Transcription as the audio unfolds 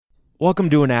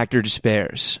Welcome to An Actor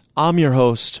Despairs. I'm your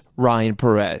host, Ryan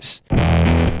Perez.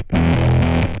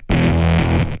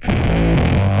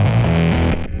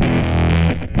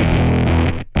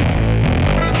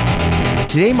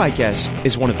 Today my guest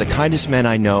is one of the kindest men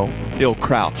I know, Bill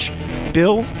Crouch.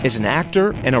 Bill is an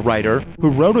actor and a writer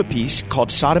who wrote a piece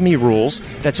called Sodomy Rules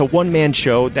that's a one-man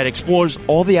show that explores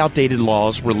all the outdated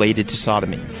laws related to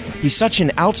sodomy. He's such an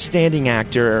outstanding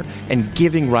actor and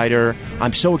giving writer.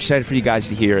 I'm so excited for you guys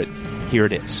to hear it. Here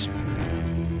it is.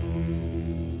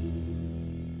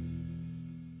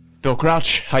 Bill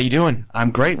Crouch, how you doing?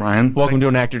 I'm great, Ryan. Welcome to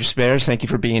An Actor Despairs. Thank you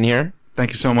for being here.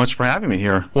 Thank you so much for having me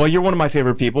here. Well, you're one of my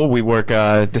favorite people. We work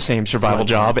the same survival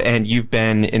job, and you've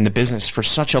been in the business for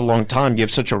such a long time. You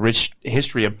have such a rich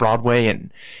history of Broadway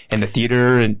and the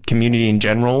theater and community in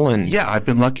general. And yeah, I've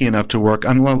been lucky enough to work.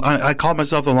 I call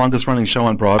myself the longest running show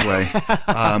on Broadway.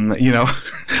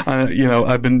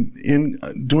 I've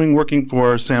been working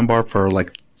for Sandbar for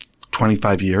like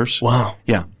 25 years. Wow.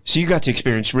 Yeah. So you got to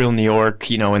experience real New York,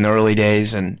 in the early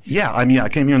days. And yeah, I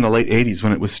came here in the late 80s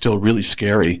when it was still really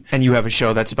scary. And you have a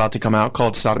show that's about to come out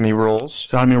called Sodomy Rules.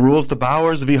 Sodomy Rules, the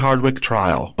Bowers v. Hardwick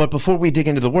trial. But before we dig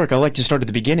into the work, I like to start at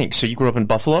the beginning. So you grew up in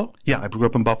Buffalo? Yeah, I grew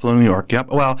up in Buffalo, New York. Yep.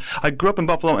 Well, I grew up in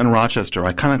Buffalo and Rochester.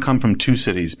 I kind of come from two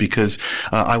cities because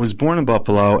I was born in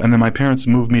Buffalo, and then my parents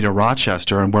moved me to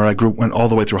Rochester, and where I went all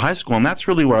the way through high school, and that's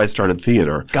really where I started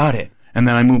theater. Got it. And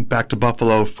then I moved back to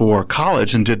Buffalo for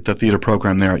college and did the theater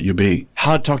program there at UB.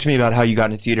 Talk to me about how you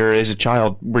got into theater as a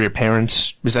child. Were your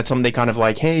parents, was that something they kind of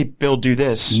like, hey, Bill, do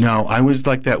this? No, I was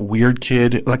like that weird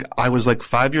kid. Like, I was like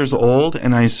 5 years old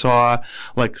and I saw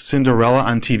like Cinderella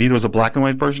on TV. There was a black and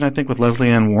white version, I think, with Leslie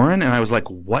Ann Warren. And I was like,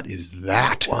 what is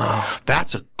that? Wow.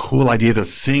 That's a cool idea to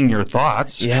sing your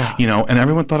thoughts. Yeah. And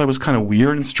everyone thought I was kind of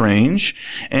weird and strange.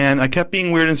 And I kept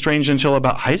being weird and strange until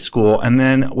about high school. And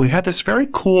then we had this very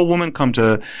cool woman come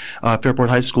to Fairport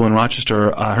High School in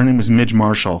Rochester. Her name was Midge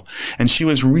Marshall. And she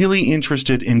was really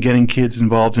interested in getting kids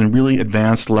involved in really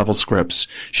advanced level scripts.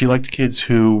 She liked kids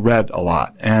who read a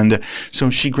lot. And so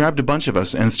she grabbed a bunch of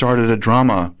us and started a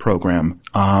drama program.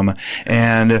 I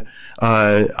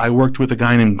worked with a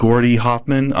guy named Gordy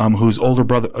Hoffman, whose younger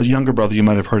brother you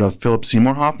might have heard of, Philip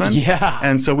Seymour Hoffman. Yeah.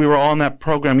 And so we were all in that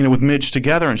program, with Midge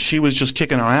together, and she was just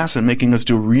kicking our ass and making us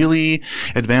do really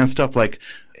advanced stuff like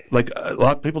a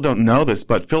lot of people don't know this,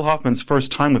 but Phil Hoffman's first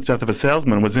time with Death of a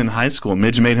Salesman was in high school.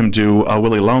 Midge made him do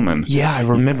Willy Loman. Yeah, I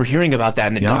remember hearing about that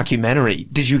in the documentary.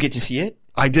 Did you get to see it?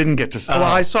 I didn't get to see well,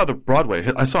 I saw the Broadway.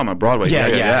 I saw him at Broadway.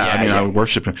 Yeah. I would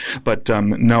worship him. But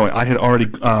no, I had already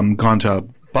gone to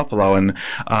Buffalo, and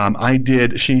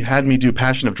she had me do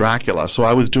Passion of Dracula. So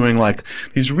I was doing like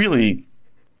these really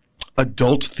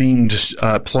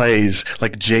adult-themed plays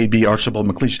like J.B. Archibald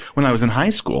MacLeish when I was in high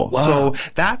school. Wow. So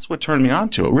that's what turned me on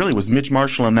to it. Really was Midge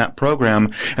Marshall in that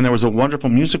program, and there was a wonderful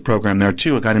music program there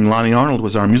too. A guy named Lonnie Arnold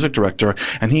was our music director,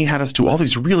 and he had us do all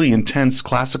these really intense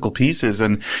classical pieces,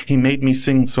 and he made me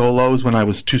sing solos when I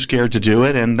was too scared to do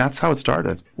it, and that's how it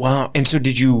started. Wow. And so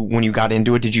when you got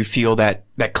into it, did you feel that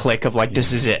click of like,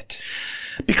 this is it?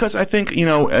 Because I think,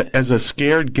 as a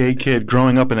scared gay kid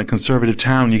growing up in a conservative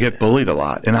town, you get bullied a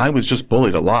lot. And I was just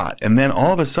bullied a lot. And then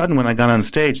all of a sudden, when I got on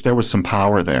stage, there was some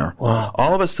power there. Wow.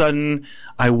 All of a sudden,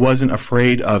 I wasn't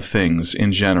afraid of things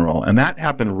in general. And that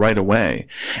happened right away.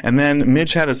 And then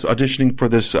Midge had us auditioning for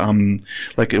this,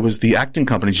 it was the acting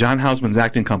company, John Houseman's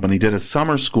acting company, did a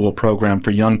summer school program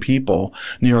for young people,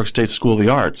 New York State School of the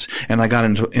Arts. And I got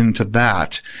into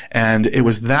that. And it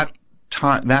was that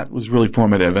was really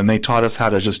formative, and they taught us how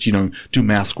to just, do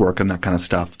mask work and that kind of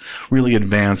stuff. Really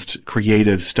advanced,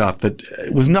 creative stuff that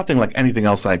was nothing like anything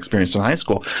else I experienced in high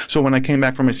school. So when I came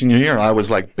back from my senior year, I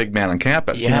was like big man on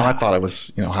campus. Yeah. I thought I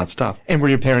was, hot stuff. And were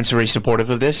your parents very supportive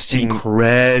of this?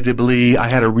 Incredibly. I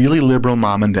had a really liberal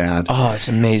mom and dad. Oh, it's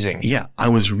amazing. Yeah, I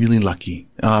was really lucky.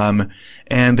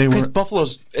 And they because were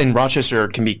Buffalo's in Rochester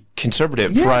can be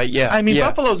conservative, right? Yeah.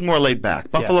 Buffalo's more laid back.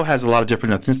 Buffalo has a lot of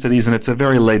different ethnicities, and it's a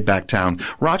very laid back town.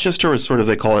 Rochester is sort of,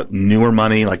 they call it newer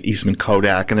money, like Eastman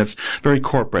Kodak, and it's very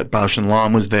corporate. Bausch and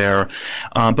Lomb was there.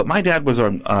 But my dad was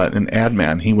an ad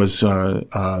man. He was a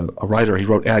writer. He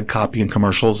wrote ad copy and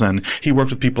commercials, and he worked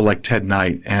with people like Ted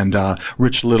Knight and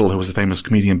Rich Little, who was a famous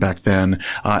comedian back then,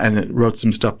 and wrote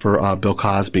some stuff for Bill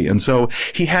Cosby. And so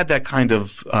he had that kind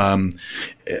of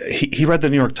he read the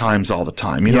New York Times all the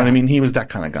time. You know what I mean? He was that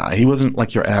kind of guy. He wasn't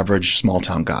like your average small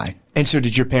town guy. And so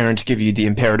did your parents give you the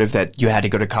imperative that you had to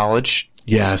go to college?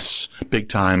 Yes, big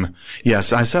time.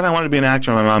 Yes, I said I wanted to be an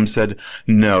actor, and my mom said,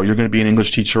 no, you're going to be an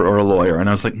English teacher or a lawyer. And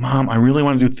I was like, Mom, I really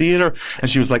want to do theater. And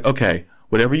she was like, okay,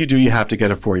 whatever you do, you have to get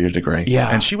a 4-year degree. Yeah.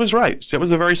 And she was right. It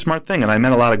was a very smart thing. And I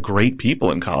met a lot of great people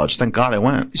in college. Thank God I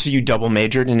went. So you double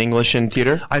majored in English and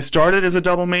theater? I started as a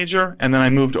double major, and then I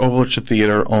moved over to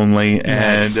theater only.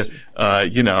 Nice.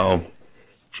 And, you know.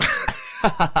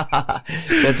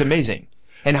 That's amazing.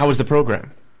 And how was the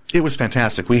program? It was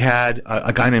fantastic. We had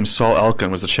a guy named Saul Elkin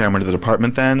was the chairman of the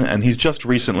department then, and he's just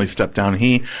recently stepped down.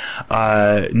 He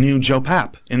knew Joe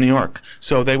Papp in New York,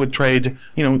 so they would trade,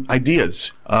 you know,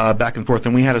 ideas back and forth.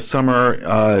 And we had a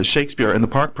summer Shakespeare in the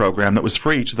Park program that was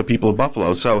free to the people of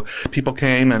Buffalo. So people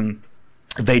came and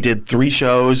they did 3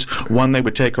 shows. One they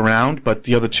would take around, but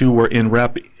the other 2 were in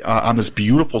rep on this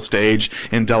beautiful stage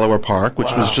in Delaware Park,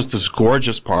 which was just this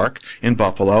gorgeous park in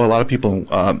Buffalo. A lot of people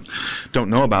don't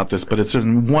know about this, but it's a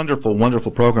wonderful, wonderful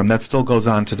program that still goes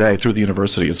on today through the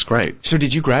university. It's great. So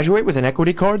did you graduate with an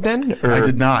equity card then? Or? I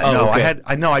did not. Oh, no, okay.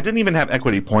 I didn't even have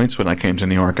equity points when I came to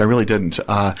New York. I really didn't.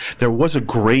 There was a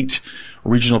great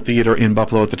regional theater in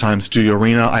Buffalo at the time, Studio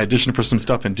Arena. I auditioned for some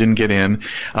stuff and didn't get in.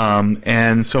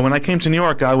 And so when I came to New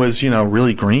York, I was, you know,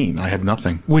 really green. I had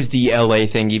nothing. Was the LA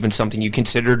thing even something you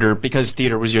considered, or because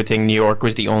theater was your thing, New York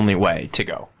was the only way to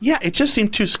go? Yeah, it just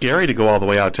seemed too scary to go all the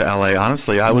way out to LA.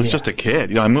 Honestly, I was just a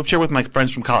kid. You know, I moved here with my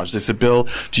friends from college. They said, "Bill,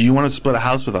 do you want to split a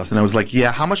house with us?" And I was like,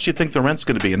 "Yeah, how much do you think the rent's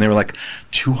going to be?" And they were like,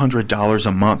 $200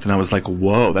 a month. And I was like,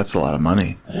 "Whoa, that's a lot of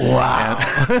money." Wow.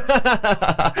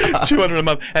 $200 a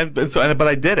month. But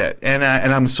I did it. And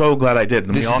I'm so glad I did.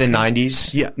 And This is the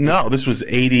 90s? Yeah, no, this was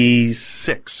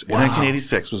 86. Wow.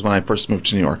 1986 was when I first moved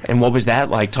to New York. And what was that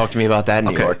like? Talk to me about that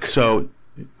in New York. So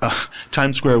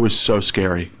Times Square was so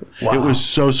scary. Wow. It was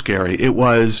so scary. It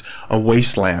was a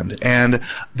wasteland. And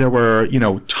there were, you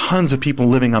know, tons of people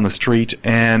living on the street,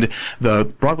 and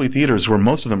the Broadway theaters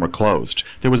most of them were closed.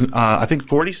 There was, I think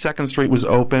 42nd Street was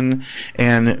open,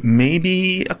 and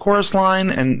maybe a Chorus Line,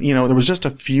 and, you know, there was just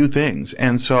a few things.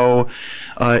 And so,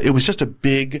 it was just a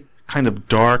big, kind of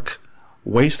dark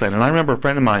wasteland. And I remember a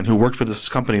friend of mine who worked for this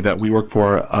company that we worked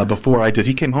for before I did.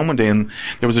 He came home one day and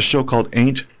there was a show called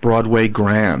Ain't Broadway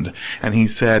Grand. And he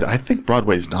said, "I think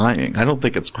Broadway's dying. I don't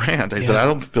think it's grand." I said, "I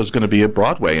don't think there's going to be a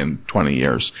Broadway in 20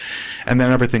 years. And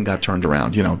then everything got turned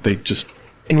around. You know, they just...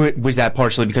 And was that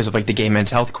partially because of like the gay men's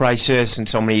health crisis and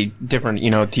so many different, you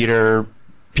know, theater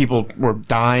people were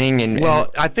dying? And Well,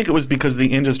 I think it was because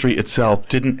the industry itself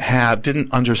didn't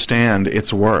understand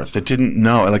its worth. It didn't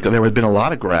know. Like, there had been a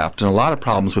lot of graft and a lot of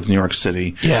problems with New York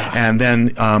City. Yeah. And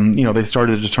then, you know, they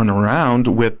started to turn around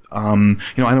with, you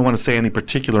know, I don't want to say any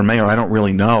particular mayor. I don't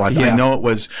really know. I know it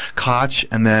was Koch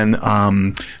and then,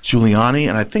 Giuliani.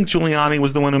 And I think Giuliani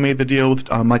was the one who made the deal with,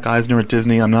 Mike Eisner at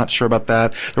Disney. I'm not sure about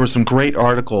that. There were some great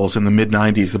articles in the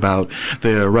mid-90s about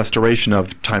the restoration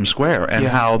of Times Square and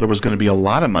how there was going to be a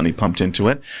lot of money pumped into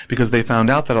it, because they found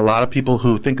out that a lot of people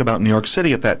who think about New York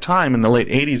City at that time in the late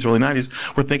 80s, early 90s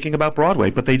were thinking about Broadway,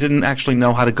 but they didn't actually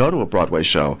know how to go to a Broadway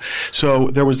show. So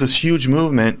there was this huge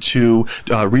movement to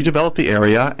redevelop the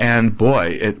area, and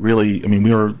boy, it really, I mean,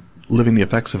 we were living the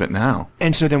effects of it now.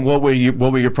 And so then what were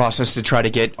your process to try to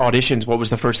get auditions? What was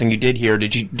the first thing you did here?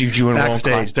 Did you enroll in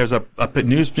Backstage. There's a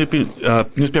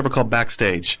newspaper called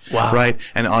Backstage. Wow. Right?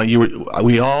 And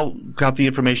we all got the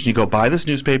information. You go buy this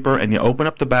newspaper and you open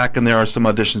up the back and there are some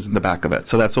auditions in the back of it.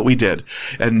 So that's what we did.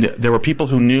 And there were people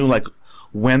who knew, like,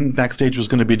 when Backstage was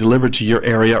going to be delivered to your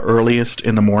area earliest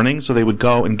in the morning, so they would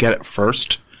go and get it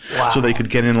first. Wow. So they could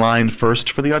get in line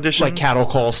first for the audition. like cattle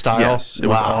call style? Yes, it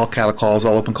was all cattle calls,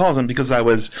 all open calls. And because I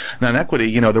was non-equity,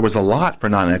 you know, there was a lot for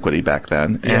non-equity back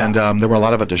then. Yeah. And there were a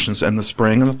lot of auditions in the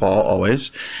spring and the fall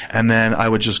always. And then I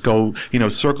would just go, you know,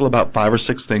 circle about 5 or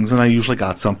 6 things, and I usually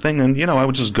got something. And, you know, I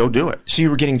would just go do it. So you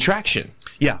were getting traction?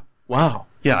 Yeah. Wow.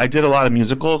 Yeah, I did a lot of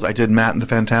musicals. I did Matt and the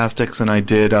Fantastics, and I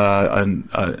did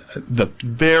the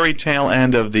very tail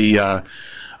end of the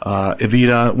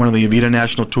Evita, one of the Evita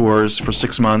national tours for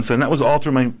 6 months, and that was all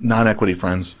through my non-equity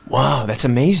friends. Wow, that's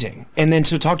amazing. And then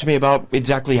so talk to me about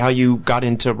exactly how you got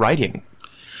into writing.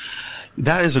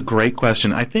 That is a great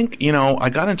question. I think, you know,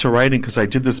 I got into writing because I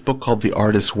did this book called The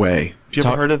Artist's Way. Have you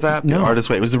ever heard of that? No. The Artist's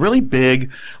Way. It was really big,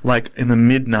 like, in the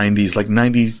mid-90s, like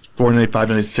 94, 95,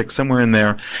 96, somewhere in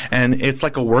there. And it's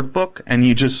like a workbook, and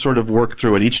you just sort of work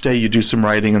through it. Each day you do some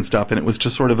writing and stuff, and it was to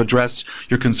sort of address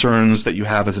your concerns that you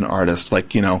have as an artist.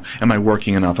 Like, you know, am I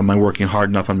working enough? Am I working hard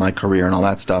enough on my career and all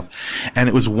that stuff? And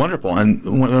it was wonderful. And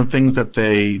one of the things that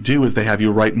they do is they have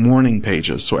you write morning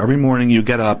pages. So every morning you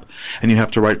get up, and you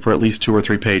have to write for at least 2 or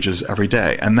 3 pages every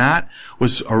day. And that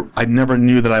was, I never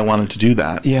knew that I wanted to do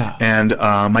that. Yeah. And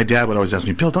my dad would always ask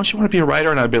me, "Bill, don't you want to be a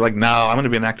writer?" And I'd be like, "No, I'm going to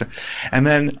be an actor." And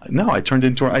then, no, I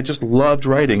just loved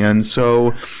writing. And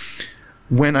so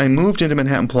When I moved into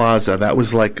Manhattan Plaza, that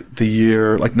was like the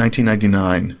year, like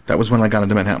 1999. That was when I got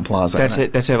into Manhattan Plaza. That's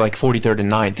it. That's at like 43rd and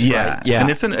 9th. Yeah. Right? Yeah.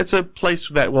 And it's a place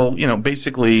that, well,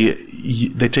 basically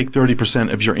they take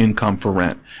 30% of your income for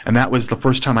rent. And that was the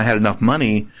first time I had enough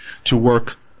money to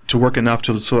work enough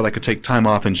so that I could take time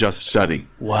off and just study.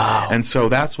 Wow. And so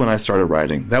that's when I started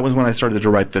writing. That was when I started to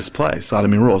write this play,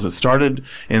 Sodomy Rules. It started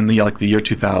in the year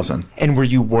 2000. And were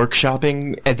you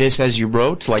workshopping at this as you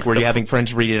wrote? Like, were you having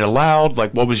friends read it aloud?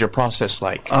 Like, what was your process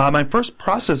like? My first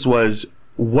process was,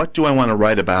 what do I want to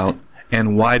write about?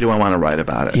 And why do I want to write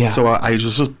about it? Yeah. So I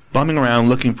was just bumming around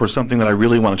looking for something that I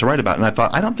really wanted to write about. And I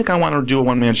thought, I don't think I want to do a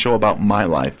one-man show about my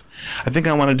life. I think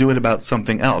I want to do it about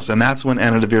something else. And that's when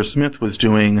Anna Deavere Smith was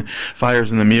doing Fires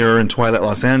in the Mirror and Twilight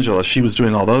Los Angeles. She was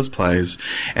doing all those plays.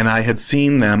 And I had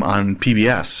seen them on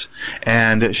PBS.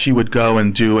 And she would go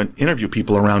and interview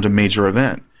people around a major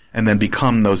event, and then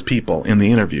become those people in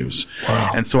the interviews.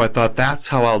 Wow. And so I thought, that's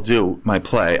how I'll do my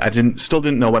play. I still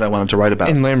didn't know what I wanted to write about.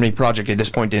 And Laramie Project at this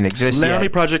point didn't exist Laramie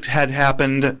yet. Project had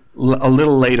happened a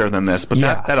little later than this, but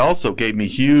Yeah. that also gave me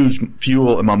huge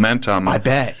fuel and momentum. I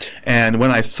bet. And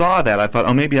when I saw that, I thought,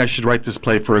 oh, maybe I should write this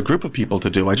play for a group of people to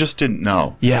do. I just didn't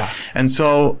know. Yeah. And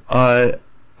so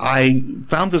I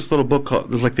found this little book called, it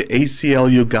was like the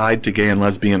ACLU Guide to Gay and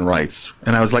Lesbian Rights.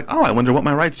 And I was like, oh, I wonder what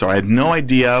my rights are. I had no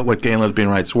idea what gay and lesbian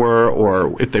rights were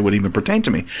or if they would even pertain to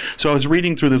me. So I was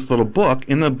reading through this little book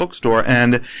in the bookstore,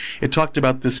 and it talked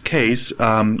about this case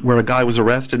where a guy was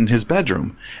arrested in his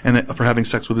bedroom and for having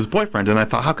sex with his boyfriend. And I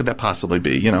thought, how could that possibly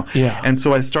be, Yeah. And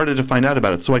so I started to find out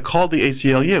about it. So I called the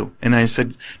ACLU and I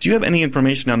said, do you have any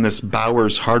information on this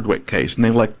Bowers Hardwick case? And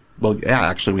they were like, well, yeah,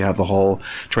 actually, we have the whole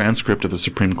transcript of the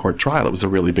Supreme Court trial. It was a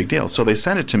really big deal. So they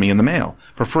sent it to me in the mail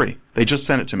for free. They just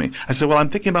sent it to me. I said, well,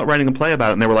 I'm thinking about writing a play about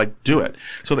it. And they were like, do it.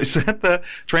 So they sent the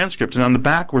transcript, and on the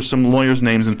back were some lawyers'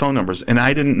 names and phone numbers. And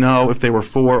I didn't know if they were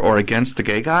for or against the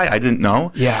gay guy. I didn't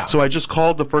know. Yeah. So I just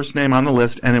called the first name on the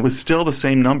list, and it was still the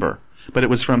same number. But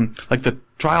it was from, like, the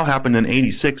trial happened in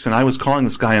 86, and I was calling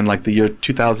this guy in, like, the year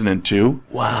 2002.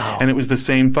 Wow. And it was the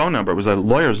same phone number. It was a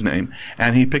lawyer's name.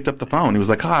 And he picked up the phone. He was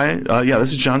like, hi, yeah,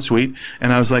 this is John Sweet.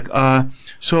 And I was like,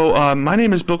 so my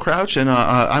name is Bill Crouch, and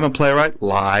I'm a playwright.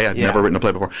 Lie. I'd never written a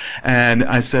play before. And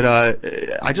I said,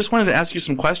 I just wanted to ask you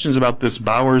some questions about this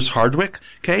Bowers Hardwick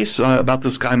case, about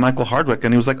this guy, Michael Hardwick.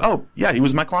 And he was like, oh, yeah, he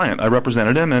was my client. I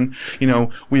represented him, and,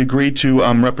 we agreed to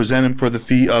represent him for the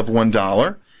fee of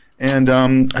 $1. And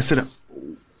I said,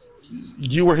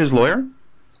 you were his lawyer?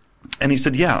 And he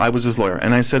said, yeah, I was his lawyer.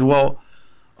 And I said, well,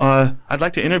 I'd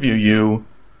like to interview you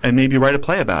and maybe write a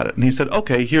play about it. And he said,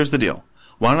 okay, here's the deal.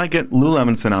 Why don't I get Lou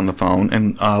Levinson on the phone,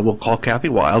 and we'll call Kathy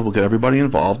Wilde. We'll get everybody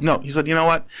involved. No, he said, you know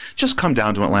what? Just come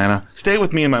down to Atlanta. Stay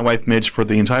with me and my wife Midge for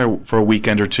a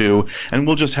weekend or two, and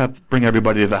we'll just bring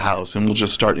everybody to the house, and we'll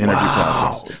just start interview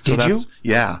process. So Did you?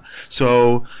 Yeah.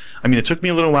 So, it took me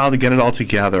a little while to get it all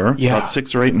together, about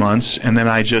 6 or 8 months, and then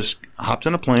I just hopped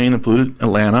on a plane and flew to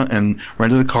Atlanta and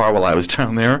rented a car while I was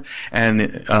down there.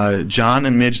 And John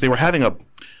and Midge, they were having a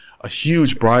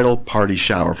huge bridal party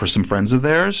shower for some friends of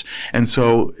theirs. And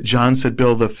so John said,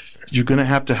 Bill, you're going to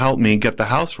have to help me get the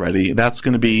house ready. That's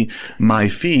going to be my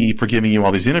fee for giving you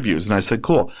all these interviews. And I said,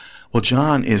 cool. Well,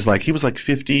 John he was like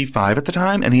 55 at the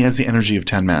time, and he has the energy of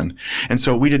 10 men. And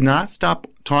so we did not stop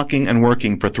talking and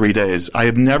working for 3 days. I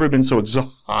have never been so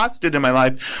exhausted in my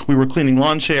life. We were cleaning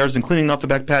lawn chairs and cleaning off the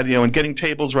back patio and getting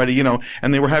tables ready,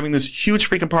 and they were having this huge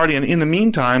freaking party. And in the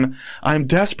meantime, I'm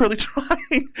desperately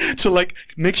trying to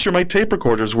make sure my tape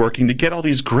recorder's working to get all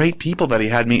these great people that he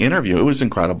had me interview. It was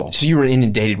incredible. So you were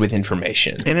inundated with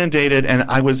information. Inundated, and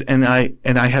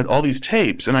I had all these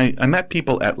tapes, and I met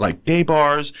people at like gay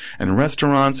bars and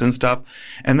restaurants and stuff.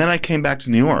 And then I came back to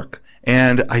New York.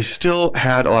 And I still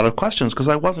had a lot of questions because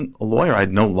I wasn't a lawyer. I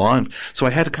had no law. So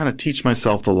I had to kind of teach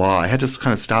myself the law. I had to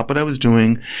kind of stop what I was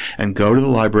doing and go to the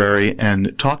library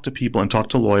and talk to people and talk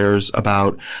to lawyers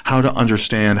about how to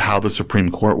understand how the Supreme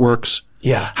Court works.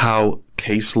 Yeah. How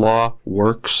case law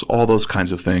works, all those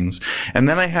kinds of things. And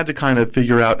then I had to kind of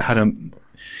figure out how to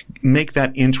make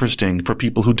that interesting for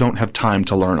people who don't have time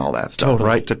to learn all that stuff, Totally.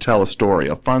 right? To tell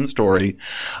a fun story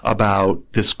about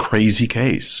this crazy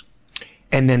case.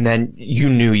 And then you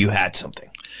knew you had something.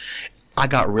 I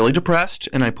got really depressed,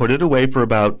 and I put it away for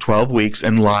about 12 weeks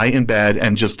and lie in bed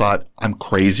and just thought, I'm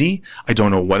crazy. I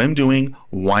don't know what I'm doing.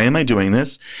 Why am I doing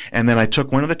this? And then I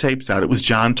took one of the tapes out. It was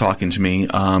John talking to me.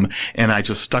 And I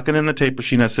just stuck it in the tape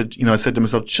machine. I said to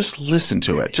myself, just listen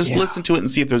to it. Just listen to it and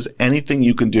see if there's anything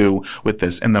you can do with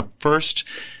this. And the first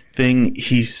thing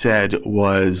he said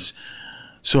was,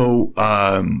 so,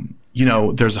 you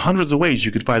know, there's hundreds of ways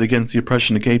you could fight against the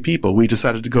oppression of gay people. We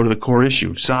decided to go to the core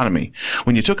issue, sodomy.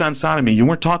 When you took on sodomy, you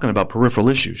weren't talking about peripheral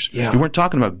issues. Yeah. You weren't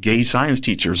talking about gay science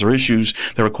teachers or issues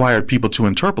that required people to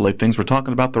interpolate things. We're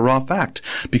talking about the raw fact.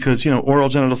 Because, you know, oral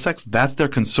genital sex, that's their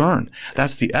concern.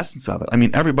 That's the essence of it. I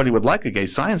mean, everybody would like a gay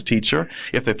science teacher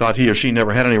if they thought he or she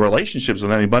never had any relationships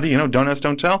with anybody. You know, don't ask,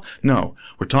 don't tell. No,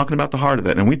 we're talking about the heart of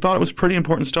it. And we thought it was pretty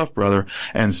important stuff, brother.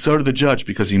 And so did the judge,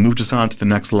 because he moved us on to the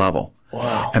next level.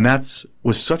 Wow. And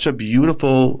was such a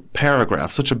beautiful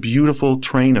paragraph, such a beautiful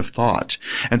train of thought,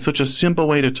 and such a simple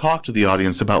way to talk to the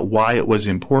audience about why it was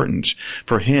important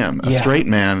for him, a straight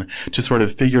man, to sort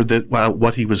of figure out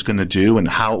what he was going to do and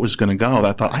how it was going to go.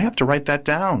 I thought, I have to write that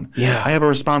down. Yeah. I have a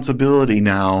responsibility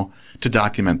now to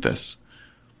document this.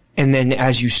 And then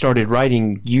as you started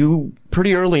writing, you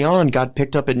pretty early on got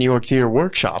picked up at New York Theater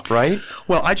Workshop, right?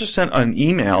 Well, I just sent an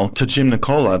email to Jim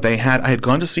Nicola. I had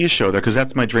gone to see a show there because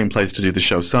that's my dream place to do the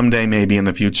show someday, maybe in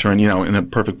the future, and, you know, in a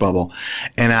perfect bubble.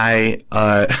 And I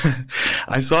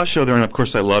saw a show there, and of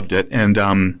course I loved it.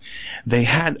 And, they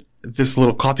had this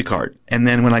little coffee cart. And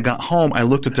then when I got home, I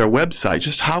looked at their website.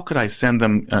 Just how could I send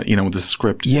them, the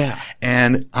script? Yeah.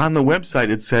 And on the website,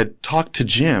 it said, talk to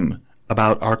Jim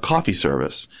about our coffee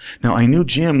service. Now, I knew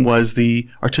Jim was the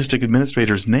artistic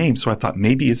administrator's name, so I thought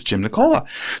maybe it's Jim Nicola.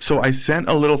 So I sent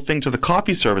a little thing to the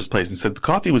coffee service place and said, the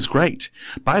coffee was great.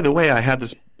 By the way,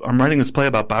 I'm writing this play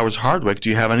about Bowers Hardwick. Do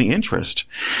you have any interest?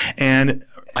 And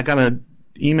I got an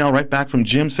email right back from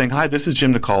Jim saying, hi, this is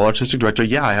Jim Nicola, artistic director.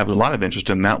 Yeah, I have a lot of interest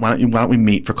in that. Why don't we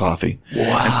meet for coffee?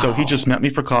 Wow. And so he just met me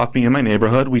for coffee in my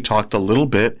neighborhood. We talked a little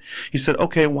bit. He said,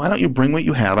 okay, why don't you bring what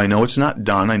you have? I know it's not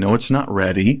done. I know it's not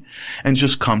ready. And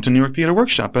just come to New York Theater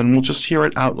Workshop and we'll just hear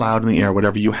it out loud in the air,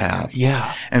 whatever you have.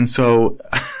 Yeah. And so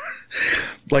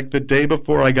like the day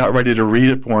before I got ready to read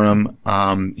it for him,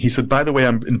 he said, by the way,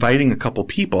 I'm inviting a couple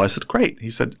people. I said, great.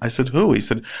 I said, who? He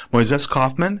said, Moises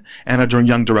Kaufman and a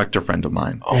young director friend of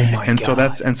mine. Oh my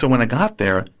God. So when I got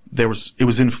there, it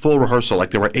was in full rehearsal,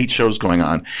 like there were 8 shows going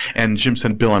on. And Jim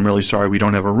said, Bill, I'm really sorry we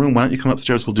don't have a room. Why don't you come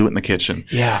upstairs? We'll do it in the kitchen.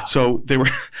 Yeah. So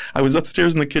I was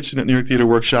upstairs in the kitchen at New York Theater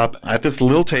Workshop at this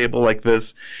little table like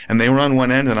this, and they were on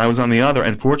one end and I was on the other.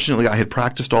 And fortunately, I had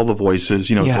practiced all the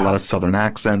voices, it's a lot of Southern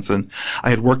accents, and I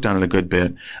had worked on it a good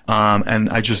bit. And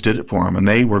I just did it for them, and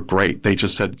they were great. They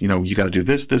just said, you got to do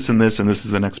this, this, and this, and this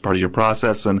is the next part of your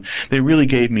process. And they really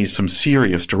gave me some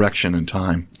serious direction and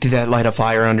time. Did that light a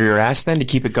fire under your ass then to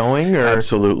keep it going? Or?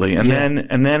 Absolutely. And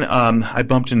then I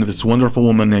bumped into this wonderful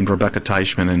woman named Rebecca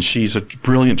Teichman, and she's a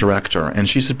brilliant director. And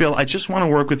she said, Bill, I just want to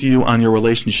work with you on your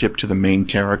relationship to the main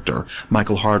character,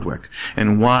 Michael Hardwick,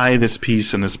 and why this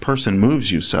piece and this person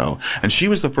moves you so. And she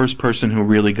was the first person who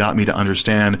really got me to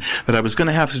understand that I was going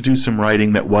to have to do some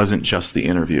writing that wasn't just the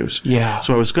interviews. Yeah.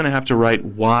 So I was going to have to write,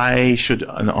 why should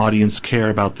an audience care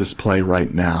about this play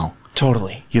right now?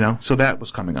 Totally. So that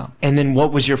was coming up. And then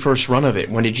what was your first run of it?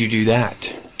 When did you do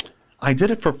that? I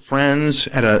did it for friends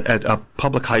at a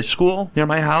public high school near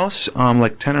my house,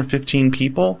 like 10 or 15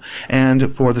 people,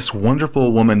 and for this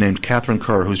wonderful woman named Catherine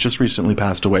Kerr, who's just recently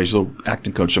passed away. She's an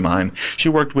acting coach of mine. She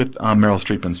worked with Meryl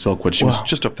Streep in Silkwood. She was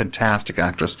just a fantastic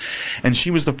actress, and she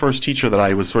was the first teacher that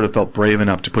I felt brave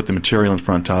enough to put the material in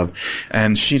front of.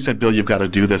 And she said, Bill, you've got to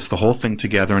do the whole thing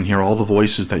together and hear all the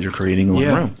voices that you're creating in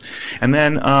one room. And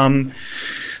then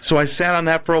so I sat on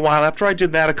that for a while. After I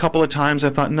did that a couple of times,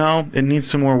 I thought, no, it needs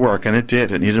some more work. And it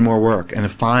did. It needed more work. And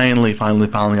finally,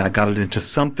 I got it into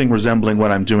something resembling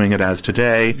what I'm doing it as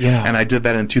today. Yeah. And I did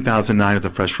that in 2009 at the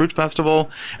Fresh Fruit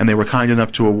Festival. And they were kind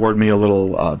enough to award me a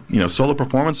little, solo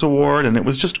performance award. And it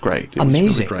was just great. It Amazing.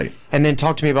 was really great. And then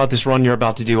talk to me about this run you're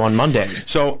about to do on Monday.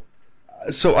 So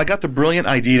I got the brilliant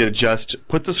idea to just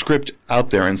put the script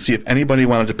out there and see if anybody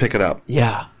wanted to pick it up.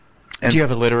 Yeah. Do you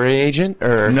have a literary agent?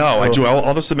 Or no, I do.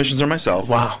 All the submissions are myself.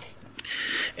 Wow.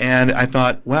 And I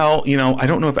thought, well, I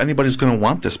don't know if anybody's going to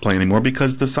want this play anymore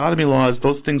because the sodomy laws,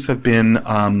 those things have been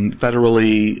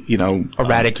federally,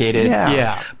 eradicated.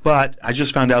 Yeah. But I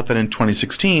just found out that in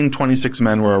 2016, 26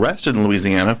 men were arrested in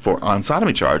Louisiana on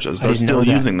sodomy charges. They're still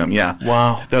using them. Yeah.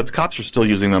 Wow. The cops are still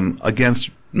using them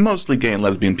against mostly gay and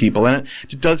lesbian people, and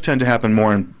it does tend to happen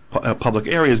more in public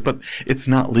areas, but it's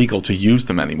not legal to use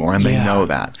them anymore, and they know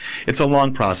that. It's a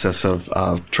long process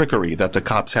of trickery that the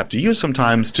cops have to use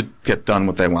sometimes to get done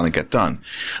what they want to get done.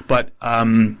 But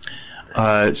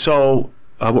so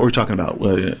what were we talking about?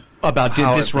 about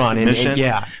this run. And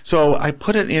yeah. So I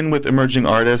put it in with emerging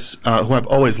artists, who I've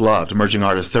always loved, emerging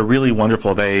artists. They're really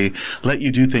wonderful. They let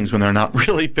you do things when they're not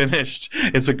really finished.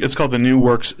 It's called the New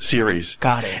Works series.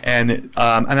 Got it. And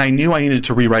I knew I needed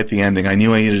to rewrite the ending. I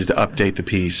knew I needed to update the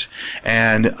piece.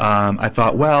 And, I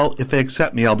thought, well, if they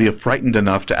accept me, I'll be frightened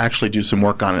enough to actually do some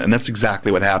work on it. And that's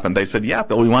exactly what happened. They said, yeah,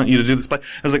 Bill, we want you to do this play.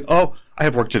 I was like, oh, I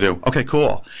have work to do. Okay,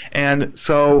 cool. And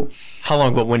so, how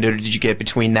long, what window did you get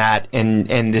between that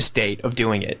and this date of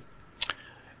doing it?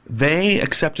 They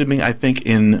accepted me, I think,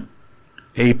 in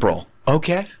April.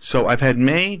 Okay. So I've had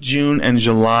May, June, and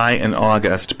July, and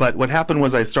August. But what happened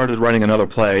was I started writing another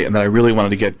play, and that I really wanted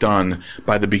to get done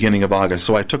by the beginning of August.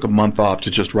 So I took a month off to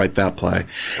just write that play.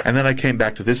 And then I came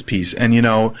back to this piece. And,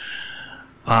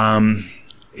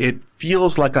 it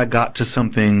feels like I got to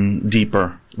something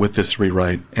deeper with this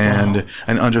rewrite and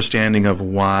an understanding of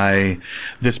why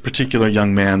this particular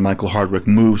young man, Michael Hardwick,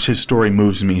 his story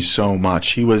moves me so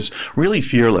much. He was really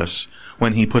fearless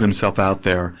when he put himself out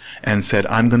there and said,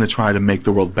 I'm going to try to make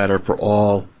the world better for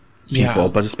all people,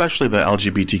 but especially the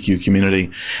LGBTQ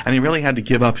community. And he really had to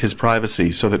give up his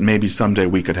privacy so that maybe someday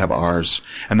we could have ours.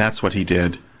 And that's what he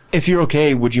did. If you're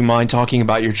okay, would you mind talking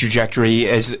about your trajectory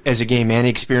as a gay man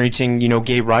experiencing,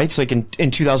 gay rights? Like in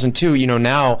 2002,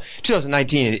 now,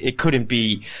 2019, it couldn't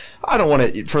be, I don't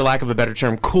want to, for lack of a better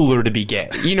term, cooler to be gay.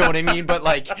 You know what I mean? But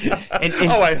like,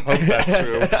 oh, I hope that's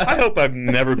true. I hope I've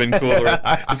never been cooler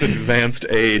at this advanced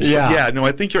age. Yeah. But yeah, no,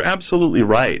 I think you're absolutely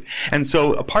right. And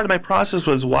so a part of my process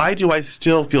was, why do I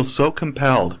still feel so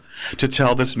compelled to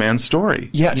tell this man's story?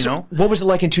 Yeah. So what was it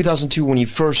like in 2002 when you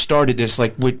first started this?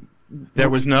 Like, there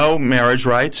was no marriage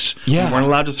rights. Yeah. We weren't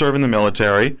allowed to serve in the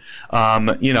military.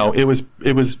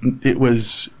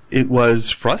 It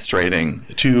was frustrating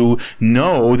to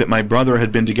know that my brother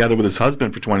had been together with his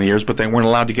husband for 20 years, but they weren't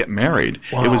allowed to get married.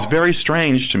 Wow. It was very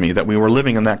strange to me that we were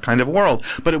living in that kind of world.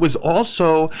 But it was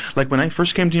also, like when I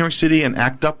first came to New York City and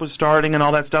ACT UP was starting and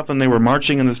all that stuff, and they were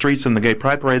marching in the streets and the gay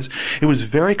pride parades, it was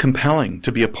very compelling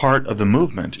to be a part of the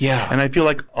movement. Yeah. And I feel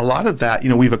like a lot of that,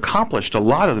 we've accomplished a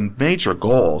lot of the major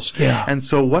goals. Yeah. And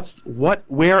so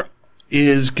where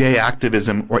is gay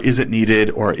activism, or is it needed,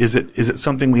 or is it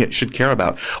something we should care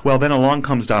about? Well, then along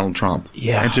comes Donald Trump.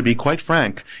 Yeah. And to be quite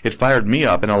frank, it fired me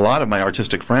up and a lot of my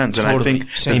artistic friends. Totally. And I think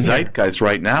Same the here. zeitgeist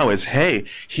right now is, hey,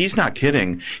 he's not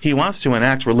kidding. He wants to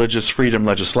enact religious freedom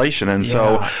legislation. And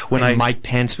so when Mike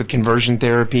Pence with conversion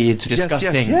therapy, it's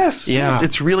disgusting. Yes. Yeah.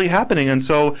 It's really happening. And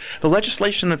so the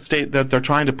legislation that they're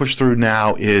trying to push through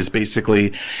now is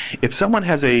basically, if someone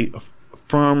has a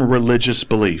firm religious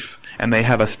belief, and they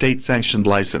have a state-sanctioned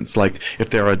license, like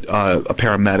if they're a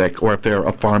paramedic or if they're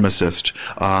a pharmacist,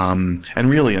 and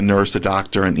really a nurse, a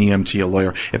doctor, an EMT, a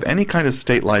lawyer. If any kind of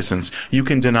state license, you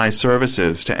can deny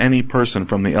services to any person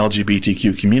from the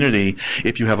LGBTQ community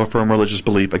if you have a firm religious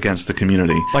belief against the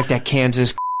community. Like that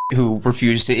Kansas who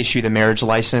refused to issue the marriage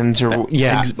license, or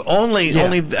it's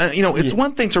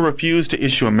one thing to refuse to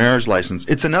issue a marriage license.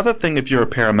 It's another thing if you're a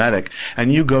paramedic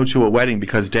and you go to a wedding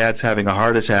because dad's having a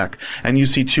heart attack and you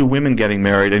see two women getting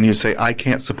married and you say, I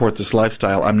can't support this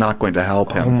lifestyle, I'm not going to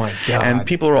help him. Oh my God. And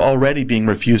people are already being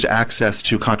refused access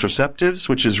to contraceptives,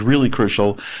 which is really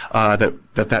crucial,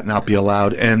 that not be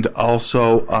allowed, and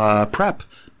also PrEP.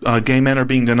 Gay men are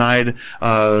being denied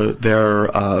their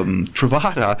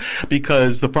Truvada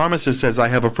because the pharmacist says, I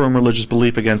have a firm religious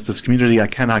belief against this community. I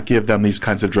cannot give them these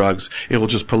kinds of drugs. It will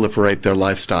just proliferate their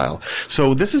lifestyle.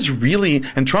 So this is really,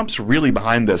 and Trump's really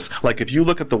behind this. Like if you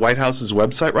look at the White House's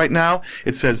website right now,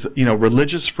 it says,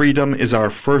 religious freedom is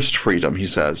our first freedom, he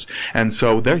says. And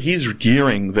so he's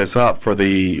gearing this up for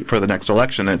the next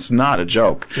election. And it's not a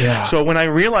joke. Yeah. So when I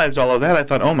realized all of that, I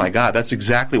thought, oh my God, that's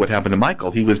exactly what happened to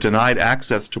Michael. He was denied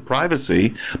access to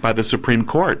privacy by the Supreme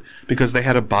Court because they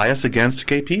had a bias against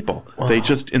gay people. Wow. They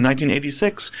just, in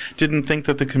 1986, didn't think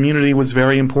that the community was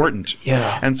very important.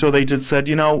 Yeah. And so they just said,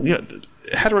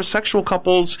 heterosexual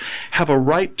couples have a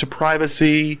right to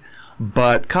privacy,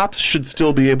 but cops should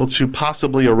still be able to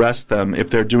possibly arrest them if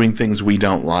they're doing things we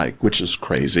don't like, which is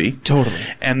crazy. Totally.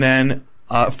 And then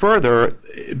further,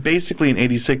 basically in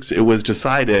 86, it was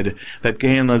decided that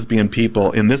gay and lesbian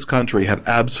people in this country have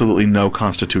absolutely no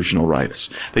constitutional rights.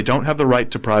 They don't have the right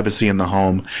to privacy in the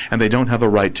home, and they don't have a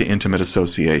right to intimate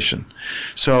association.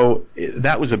 So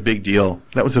that was a big deal.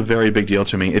 That was a very big deal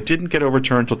to me. It didn't get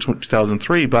overturned until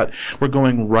 2003, but we're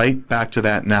going right back to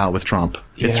that now with Trump.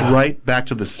 Yeah. It's right back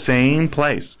to the same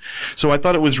place. So I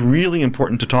thought it was really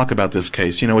important to talk about this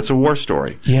case. It's a war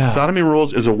story. Yeah. Sodomy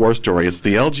Rules is a war story. It's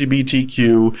the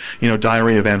LGBTQ,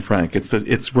 Diary of Anne Frank.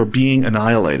 We're being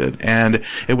annihilated. And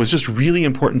it was just really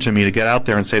important to me to get out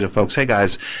there and say to folks, hey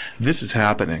guys, this is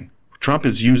happening. Trump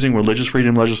is using religious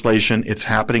freedom legislation. It's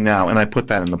happening now, and I put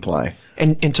that in the play.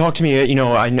 And talk to me,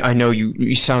 I know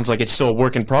you sounds like it's still a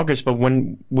work in progress, but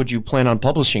when would you plan on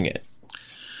publishing it?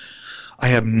 I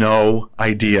have no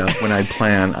idea when I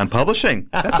plan on publishing.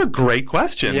 That's a great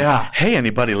question. Yeah. Hey,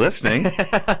 anybody listening?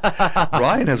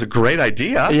 Ryan has a great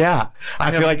idea. Yeah.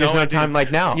 I feel like there's no time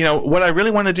like now. What I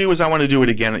really want to do is I want to do it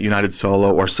again at United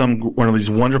Solo or one of these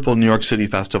wonderful New York City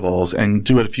festivals and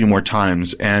do it a few more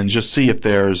times and just see if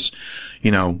there's,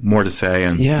 more to say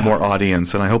and more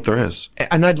audience. And I hope there is.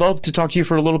 And I'd love to talk to you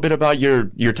for a little bit about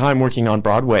your time working on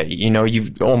Broadway.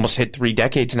 You've almost hit 3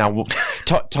 decades now.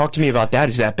 Talk to me about that.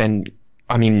 Has that been...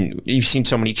 you've seen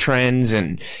so many trends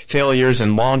and failures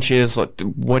and launches.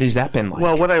 What has that been like?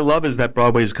 Well, what I love is that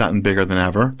Broadway's gotten bigger than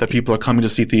ever, that people are coming to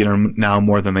see theater now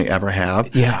more than they ever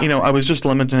have. Yeah. I was just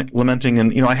lamenting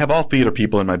and, I have all theater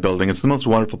people in my building. It's the most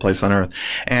wonderful place on earth.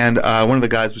 And one of the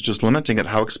guys was just lamenting at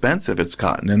how expensive it's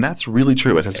gotten. And that's really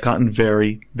true. It has gotten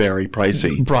very, very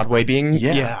pricey. Broadway being?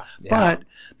 Yeah. But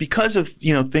because of,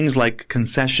 things like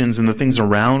concessions and the things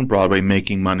around Broadway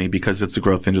making money because it's a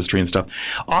growth industry and stuff,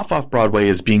 off Broadway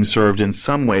is being served in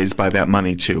some ways by that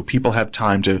money too. People have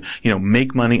time to,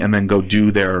 make money and then go do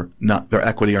their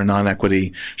equity or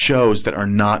non-equity shows that are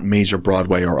not major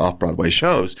Broadway or off-Broadway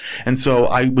shows. And so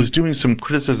I was doing some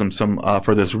criticism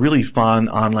for this really fun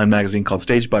online magazine called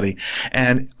Stage Buddy,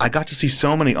 and I got to see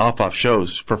so many off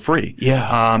shows for free.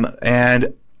 Yeah.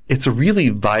 And it's a really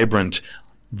vibrant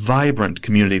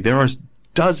community. There are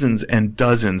dozens and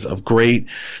dozens of great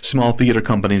small theater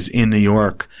companies in New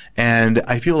York. And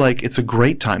I feel like it's a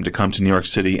great time to come to New York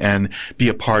City and be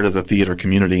a part of the theater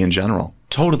community in general.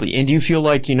 Totally. And do you feel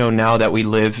like, now that we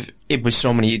live it with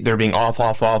so many, they're being off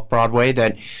Broadway,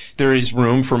 that there is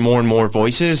room for more and more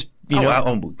voices?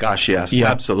 Oh gosh, yes,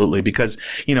 absolutely. Because,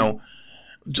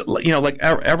 like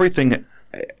everything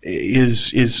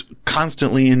is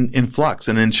constantly in flux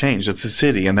and in change. It's a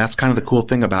city, and that's kind of the cool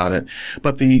thing about it.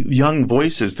 But the young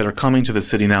voices that are coming to the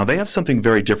city now, they have something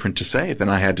very different to say than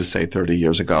I had to say 30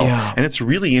 years ago. Yeah. And it's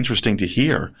really interesting to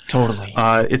hear. Totally.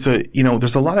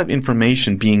 There's a lot of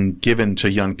information being given to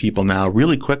young people now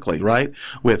really quickly, right?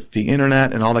 With the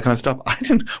internet and all that kind of stuff.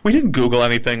 We didn't Google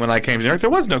anything when I came to New York. There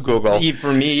was no Google.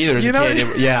 For me either as a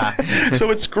kid. Yeah. So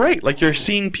it's great. Like you're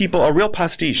seeing people, a real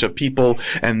pastiche of people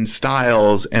and styles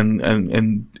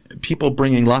and people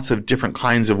bringing lots of different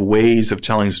kinds of ways of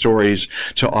telling stories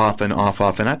to off. And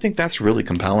I think that's really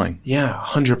compelling. Yeah,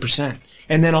 100%.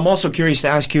 And then I'm also curious to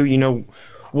ask you,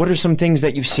 what are some things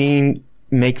that you've seen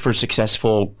make for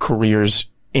successful careers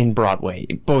in Broadway,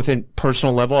 both in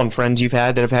personal level and friends you've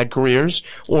had that have had careers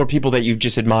or people that you've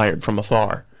just admired from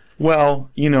afar? Well,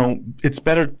 it's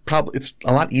it's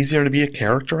a lot easier to be a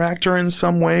character actor in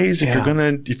some ways. Yeah. If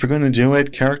you're gonna do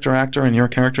it, character actor, and you're a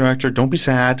character actor, don't be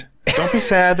sad. Don't be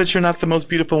sad that you're not the most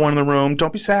beautiful one in the room.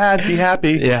 Don't be sad. Be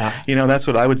happy. Yeah. That's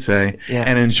what I would say. Yeah.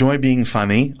 And enjoy being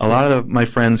funny. A lot of my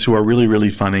friends who are really,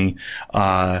 really funny,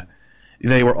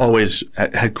 they were always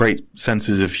had great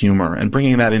senses of humor, and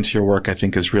bringing that into your work, I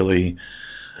think, is really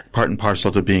part and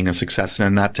parcel to being a success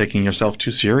and not taking yourself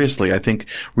too seriously. I think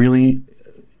really,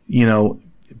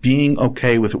 being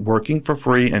okay with working for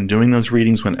free and doing those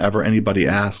readings whenever anybody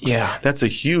asks. Yeah. That's a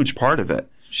huge part of it.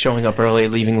 Showing up early,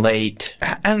 leaving late.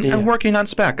 And working on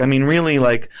spec. I mean, really,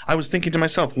 I was thinking to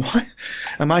myself, why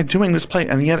am I doing this play?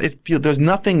 And yet there's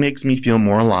nothing makes me feel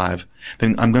more alive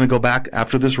than I'm going to go back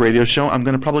after this radio show. I'm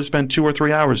going to probably spend 2 or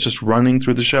 3 hours just running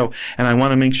through the show. And I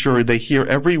want to make sure they hear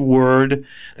every word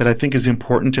that I think is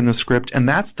important in the script. And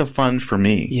that's the fun for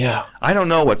me. Yeah. I don't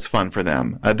know what's fun for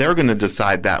them. They're going to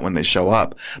decide that when they show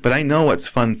up. But I know what's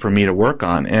fun for me to work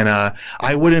on. And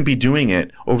I wouldn't be doing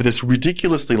it over this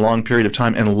ridiculously long period of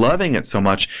time and loving it so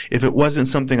much if it wasn't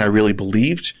something I really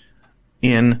believed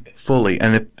in fully.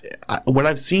 And what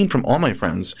I've seen from all my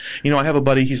friends, I have a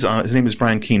buddy, his name is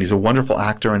Brian Keene. He's a wonderful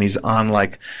actor, and he's on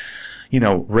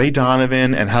Ray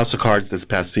Donovan and House of Cards this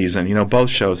past season,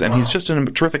 both shows. And he's just a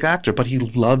terrific actor, but he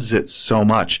loves it so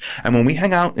much. And when we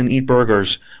hang out and eat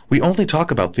burgers, we only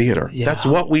talk about theater. Yeah. That's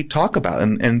what we talk about,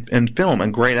 and film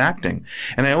and great acting.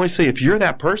 And I always say, if you're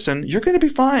that person, you're going to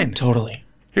be fine. Totally.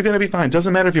 You're going to be fine. It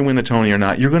doesn't matter if you win the Tony or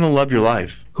not. You're going to love your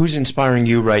life. Who's inspiring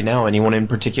you right now? Anyone in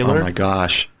particular? Oh my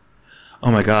gosh.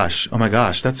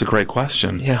 That's a great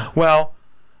question. Yeah. Well,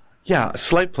 yeah,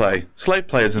 Slave Play. Slave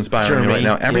Play is inspiring me right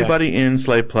now. Everybody in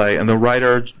Slave Play, and the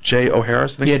writer, Jay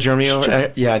O'Harris. Jeremy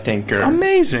O'Harris. Yeah, I think.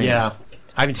 Amazing. Yeah.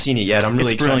 I haven't seen it yet. I'm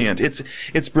really excited. Brilliant.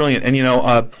 It's brilliant.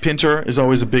 And Pinter is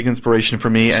always a big inspiration for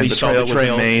me. And Betrayal was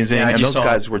amazing. Yeah, and those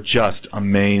guys were just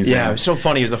amazing. Yeah, it was so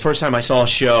funny. It was the first time I saw a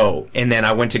show, and then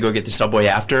I went to go get the Subway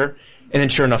after. And then,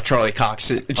 sure enough, Charlie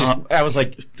Cox. I was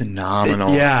like,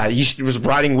 phenomenal. Yeah, he was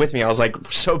riding with me. I was like,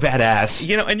 so badass.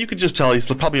 And you could just tell he's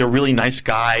probably a really nice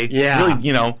guy. Yeah.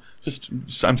 Really,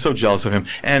 I'm so jealous of him.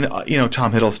 And,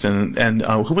 Tom Hiddleston, and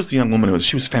who was the young woman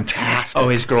she was fantastic. Oh,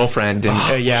 his girlfriend.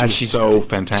 And, she's so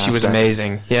fantastic. She was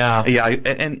amazing. Yeah. Yeah.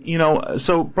 And,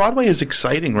 so Broadway is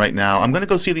exciting right now. I'm going to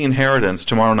go see The Inheritance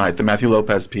tomorrow night, the Matthew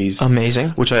Lopez piece. Amazing.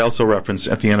 Which I also referenced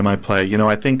at the end of my play.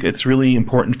 I think it's really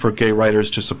important for gay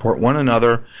writers to support one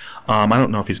another. I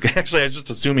don't know if he's gay. Actually, I just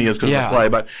assume he is because of the play,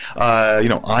 but,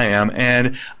 I am.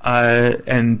 And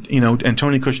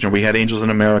Tony Kushner, we had Angels in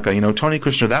America. Tony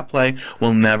Kushner, that play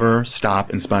will never stop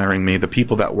inspiring me. The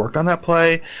people that work on that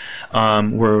play,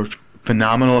 were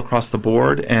phenomenal across the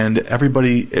board, and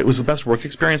it was the best work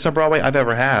experience on Broadway I've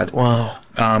ever had. Wow.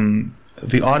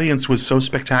 The audience was so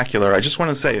spectacular. I just want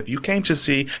to say, if you're hearing this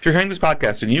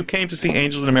podcast and you came to see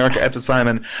Angels in America at the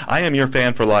Simon, I am your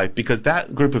fan for life, because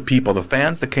that group of people, the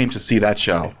fans that came to see that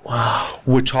show,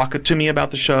 would talk to me about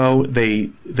the show.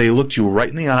 They looked you right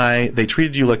in the eye. They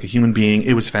treated you like a human being.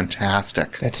 It was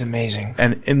fantastic. That's amazing.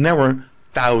 And there were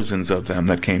thousands of them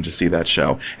that came to see that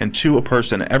show. And to a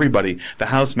person, everybody, the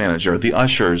house manager, the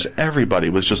ushers, everybody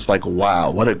was just like,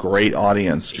 wow, what a great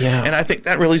audience. Yeah. And I think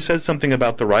that really says something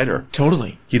about the writer.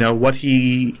 Totally. What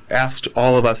he asked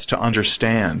all of us to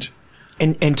understand.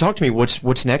 And talk to me,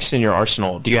 what's next in your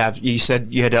arsenal? You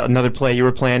said you had another play you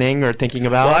were planning or thinking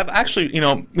about? Well, I've actually,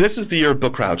 this is the year of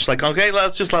Bill Crouch. Like, okay,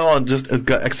 let's just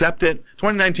accept it.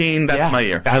 2019, that's my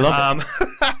year. I love it.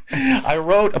 I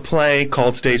wrote a play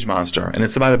called Stage Monster, and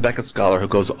it's about a Beckett scholar who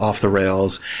goes off the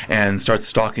rails and starts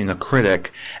stalking a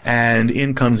critic, and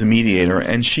in comes a mediator,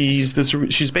 and she's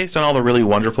based on all the really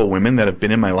wonderful women that have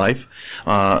been in my life.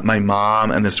 My mom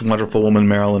and this wonderful woman,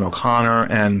 Marilyn O'Connor,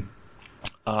 and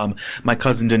my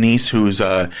cousin Denise, who's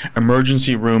a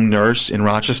emergency room nurse in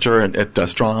Rochester at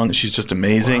Strong. She's just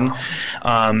amazing.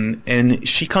 Wow. And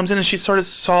she comes in and she sort of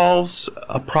solves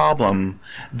a problem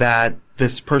that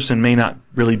this person may not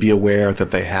really be aware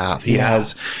that they have. He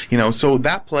has, so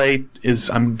that play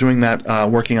I'm doing that,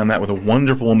 working on that with a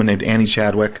wonderful woman named Annie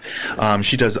Chadwick.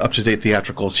 She does up-to-date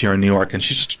theatricals here in New York, and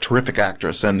she's just a terrific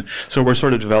actress. And so we're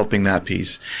sort of developing that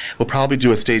piece. We'll probably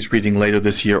do a stage reading later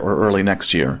this year or early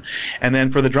next year. And then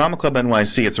for the Drama Club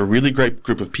NYC, it's a really great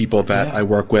group of people that I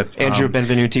work with. Andrew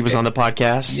Benvenuti was on the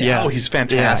podcast. Yeah. Oh, he's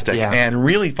fantastic and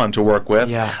really fun to work with.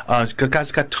 Yeah.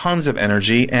 Guy's got tons of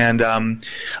energy, and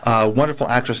a wonderful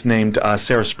actress named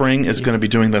Sarah Spring is going to be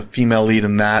doing the female lead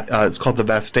in that. It's called The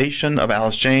Vastation of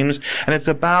Alice James, and it's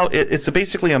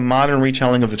basically a modern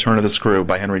retelling of The Turn of the Screw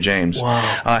by Henry James. Wow.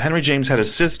 Henry James had a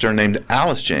sister named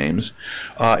Alice James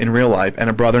in real life, and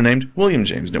a brother named William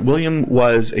James. Now, William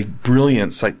was a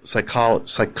brilliant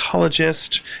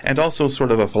psychologist and also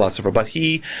sort of a philosopher, but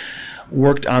he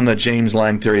worked on the James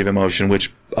Lang theory of emotion,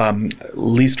 which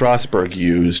Lee Strasberg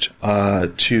used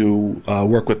to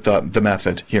work with the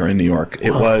method here in New York.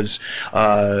 It was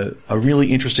a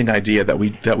really interesting idea that we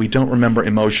don't remember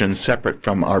emotions separate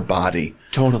from our body.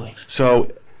 Totally. So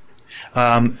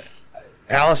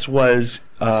Alice was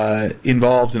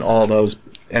involved in all those,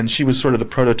 and she was sort of the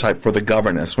prototype for the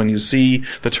governess. When you see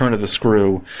The Turn of the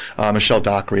Screw, Michelle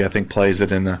Dockery, I think, plays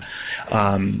it in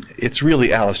it's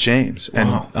really Alice James.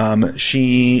 And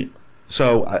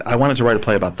so I wanted to write a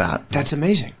play about that. That's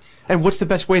amazing. And what's the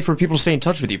best way for people to stay in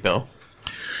touch with you, Bill?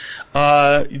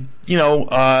 Do you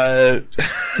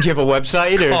have a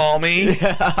website? Call me. Do you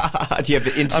have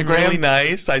an Instagram? I'm really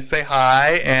nice. I say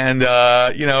hi, and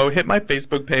hit my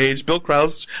Facebook page, Bill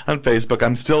Crouch on Facebook.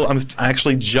 I'm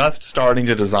actually just starting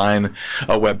to design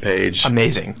a web page.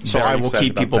 Amazing. So I will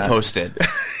keep people posted.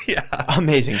 Yeah.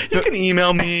 Amazing. You can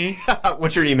email me.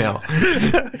 What's your email?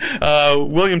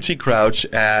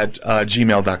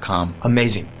 WilliamTCrouch@gmail.com.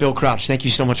 Amazing. Bill Crouch, thank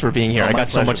you so much for being here. I got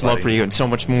so much love for you, and so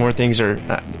much more things are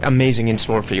amazing in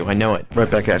store for you. I know it. Right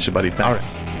back at you, buddy. Thanks. All right.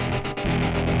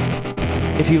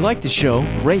 If you like the show,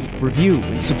 rate, review,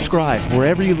 and subscribe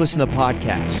wherever you listen to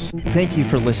podcasts. Thank you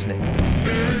for listening.